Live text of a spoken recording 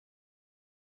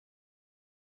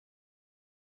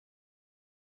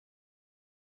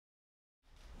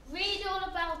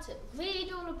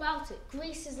about it.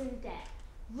 Greece is in debt.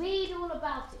 Read all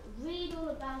about it. Read all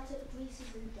about it. Greece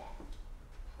is in debt.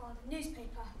 Oh, the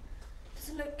newspaper.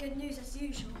 Doesn't look good news as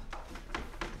usual.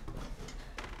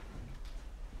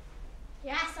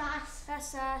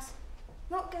 Yassas.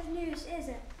 Not good news, is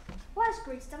it? What has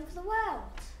Greece done for the world?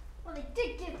 Well, they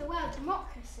did give the world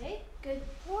democracy. Good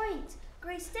point.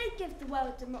 Greece did give the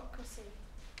world democracy.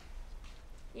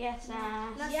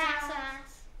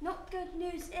 Yassas. Not good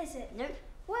news, is it? Nope.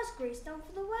 What has Greece done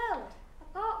for the world?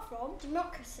 Apart from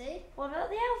Democracy. What about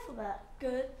the alphabet?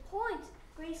 good point.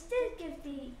 Greece did give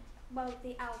the world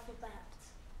the alphabet.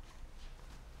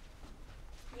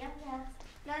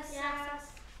 Yassas.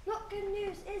 Not good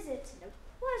news, is it? Nope.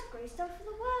 What has Greece done for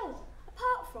the world?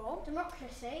 Apart from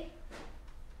Democracy.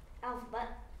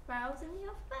 Alphabet. Vowels in the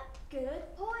alphabet.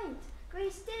 good point.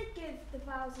 Greece did give the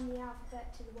vowels in the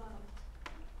alphabet to the world.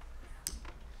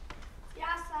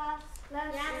 Yassas.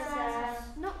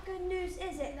 Not good news,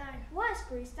 is it? No. What has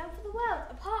Greece done for the world?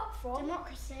 Apart from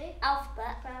Democracy.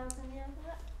 Alphabet. Vowels in the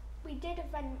alphabet. We did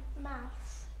invent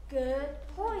maths. good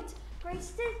point.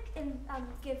 Greece did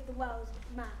give the world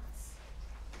maths.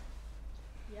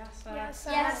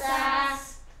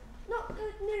 Yassas. Not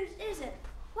good news, is it?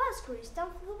 What has Greece done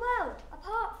for the world?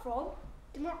 Apart from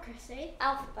Democracy.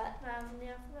 Alphabet. Vowels in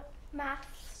the alphabet.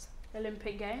 Maths.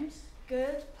 Olympic Games.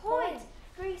 good point.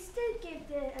 Greece did give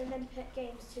the Olympic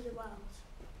Games to the world.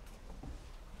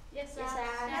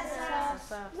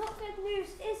 Yassas. Not good news,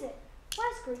 is it?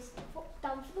 What has Greece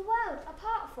done for the world?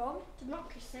 Apart from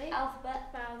Democracy.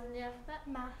 Alphabet. Vowels in the alphabet.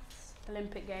 maths.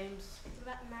 Olympic Games.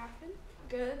 Marathon.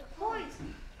 Good point.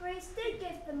 Greece did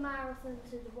give the marathon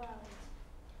to the world.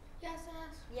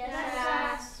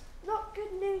 Yassas. Not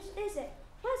good news, is it?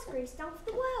 What has Greece done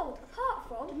for the world? Apart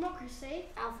from Democracy.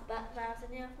 Alphabet. Vowels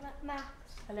in the alphabet. maths.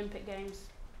 Olympic Games.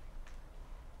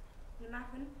 The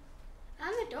marathon.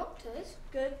 And the doctors.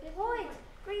 Good point.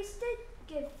 Greece did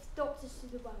give doctors to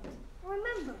the world.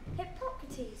 Remember,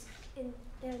 Hippocrates they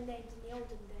were named in the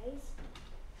olden days.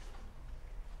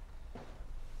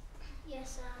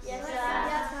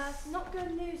 Yassas. Not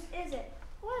good news, is it?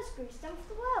 What has Greece done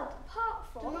for the world? Apart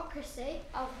from Democracy.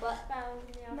 Alphabet. Vowels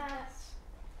in the alphabet. maths.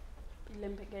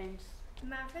 Olympic Games.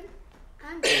 Marathon.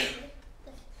 And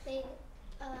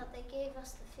They gave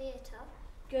us the theatre.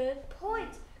 Good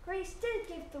point. Greece did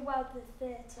give the world the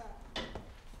theatre.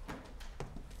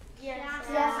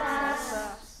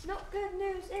 Yassas. Not good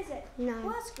news, is it? No.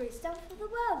 What has Greece done for the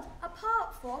world?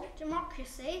 Apart from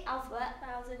Democracy. Alphabet.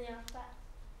 Vowels in the alphabet.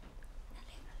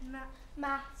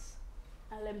 maths.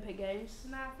 Olympic Games.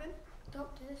 Marathon.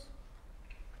 Doctors.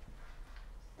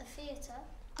 The theatre.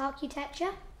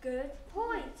 Architecture. Good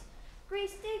point.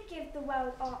 Greece did give the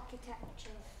world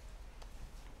architecture.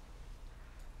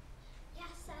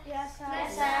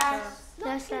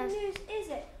 Not good news, is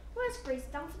it? What has Greece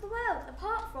done for the world?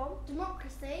 Apart from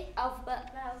Democracy.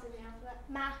 Alphabet. Vowels in the alphabet.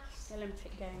 maths.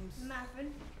 Olympic Games.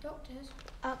 Marathon. Doctors.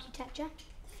 Architecture.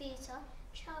 Theatre.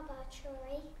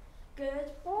 Charbachuri.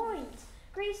 Good point.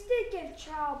 Greece did give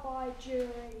child by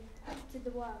jury to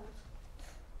the world.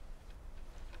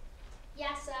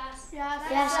 Yassas.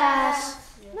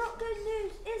 Not good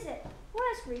news, is it? What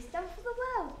has Greece done for the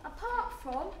world? Apart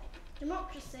from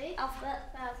Democracy.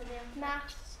 Alphabet. Vowels in the alphabet.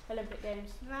 maths. Olympic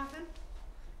Games.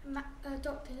 Marathon.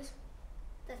 Doctors.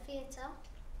 The theatre.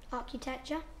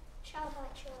 Architecture.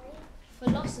 Charbachuri.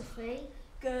 Philosophy.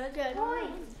 Good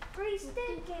point. Greece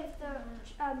did give the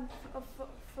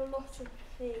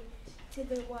philosophy to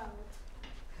the world.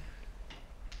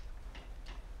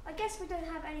 I guess we don't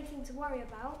have anything to worry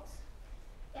about.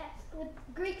 Yes, with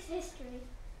Greek's history.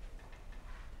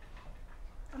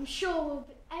 I'm sure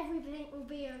everything will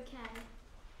be okay.